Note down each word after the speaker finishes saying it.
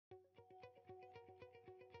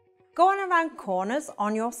Going around corners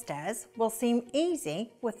on your stairs will seem easy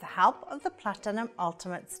with the help of the Platinum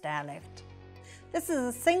Ultimate Stairlift. This is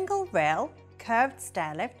a single rail curved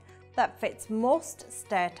stairlift that fits most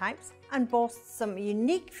stair types and boasts some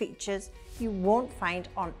unique features you won't find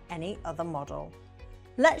on any other model.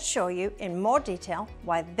 Let's show you in more detail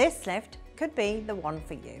why this lift could be the one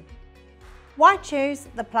for you. Why choose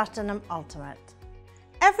the Platinum Ultimate?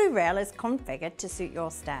 Every rail is configured to suit your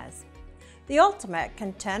stairs. The Ultimate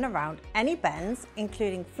can turn around any bends,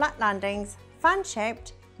 including flat landings,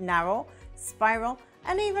 fan-shaped, narrow, spiral,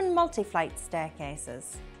 and even multi-flight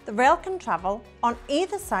staircases. The rail can travel on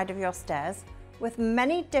either side of your stairs with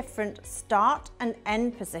many different start and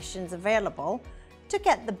end positions available to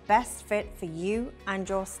get the best fit for you and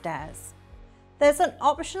your stairs. There's an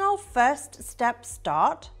optional first step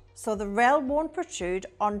start, so the rail won't protrude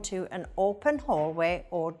onto an open hallway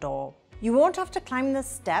or door. You won't have to climb the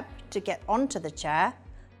step to get onto the chair.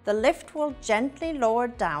 The lift will gently lower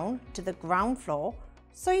down to the ground floor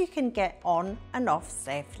so you can get on and off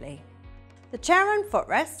safely. The chair and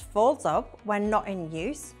footrest folds up when not in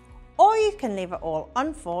use, or you can leave it all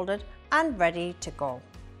unfolded and ready to go.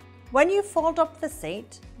 When you fold up the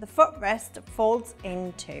seat, the footrest folds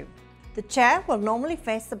in too. The chair will normally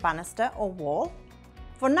face the banister or wall.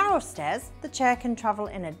 For narrow stairs, the chair can travel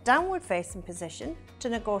in a downward facing position to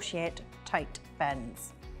negotiate tight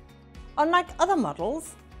bends. Unlike other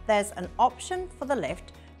models, there's an option for the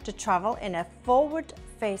lift to travel in a forward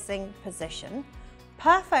facing position,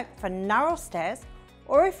 perfect for narrow stairs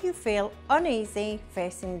or if you feel uneasy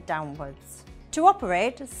facing downwards. To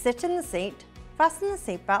operate, sit in the seat, fasten the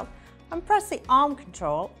seatbelt and press the arm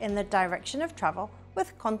control in the direction of travel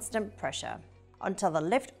with constant pressure until the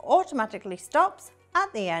lift automatically stops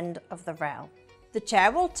at the end of the rail. The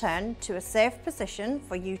chair will turn to a safe position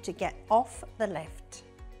for you to get off the lift.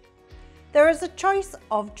 There is a choice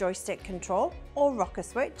of joystick control or rocker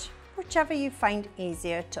switch, whichever you find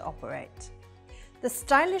easier to operate. The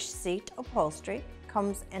stylish seat upholstery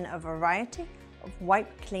comes in a variety of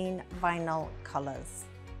wipe clean vinyl colours.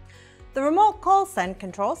 The remote call send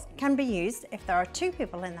controls can be used if there are two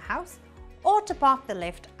people in the house or to park the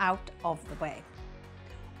lift out of the way.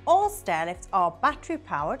 All stairlifts are battery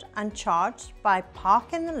powered and charged by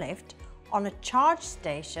parking the lift on a charge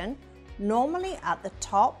station, normally at the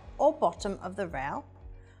top or bottom of the rail,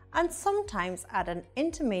 and sometimes at an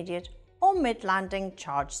intermediate or mid-landing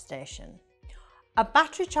charge station. A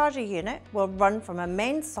battery charger unit will run from a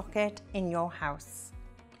main socket in your house.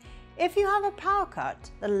 If you have a power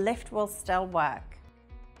cut, the lift will still work.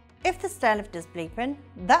 If the stairlift is bleeping,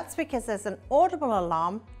 that's because there's an audible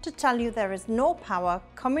alarm to tell you there is no power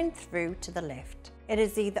coming through to the lift. It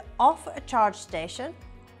is either off a charge station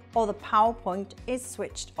or the power point is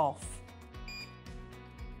switched off.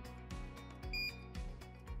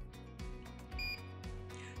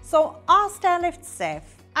 So are stairlifts safe?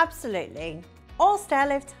 Absolutely. All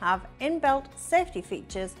stairlifts have inbuilt safety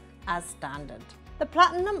features as standard. The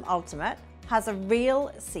Platinum Ultimate has a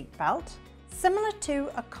real seatbelt, similar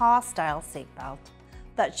to a car-style seatbelt,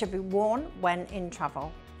 that should be worn when in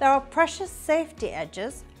travel. There are precious safety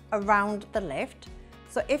edges around the lift,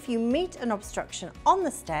 so if you meet an obstruction on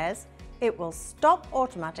the stairs, it will stop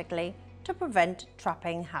automatically to prevent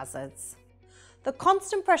trapping hazards. The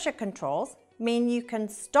constant pressure controls mean you can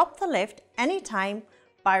stop the lift anytime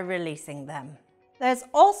by releasing them. There's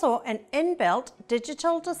also an inbuilt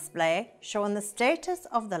digital display showing the status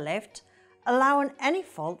of the lift, allowing any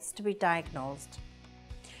faults to be diagnosed.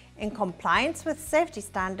 In compliance with safety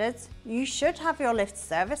standards, you should have your lift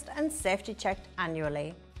serviced and safety checked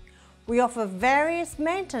annually. We offer various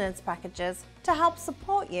maintenance packages to help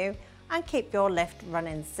support you and keep your lift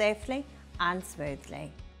running safely and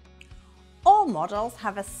smoothly. All models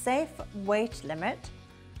have a safe weight limit,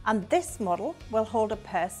 and this model will hold a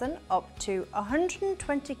person up to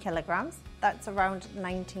 120 kilograms, that's around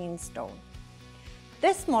 19 stone.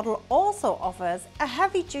 This model also offers a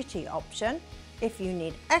heavy-duty option if you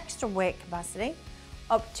need extra weight capacity,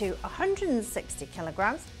 up to 160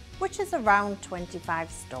 kilograms, which is around 25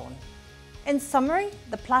 stone. In summary,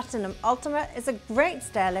 the Platinum Ultimate is a great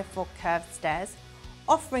stairlift for curved stairs,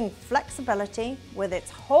 offering flexibility with its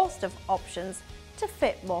host of options to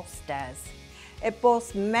fit most stairs. It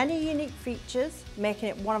boasts many unique features, making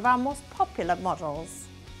it one of our most popular models.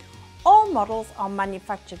 All models are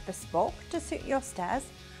manufactured bespoke to suit your stairs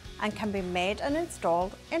and can be made and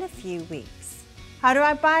installed in a few weeks. How do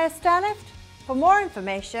I buy a stairlift? For more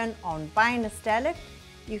information on buying a stairlift,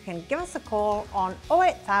 you can give us a call on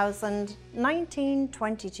 08000 19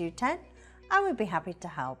 22 10 and we'd be happy to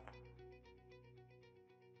help.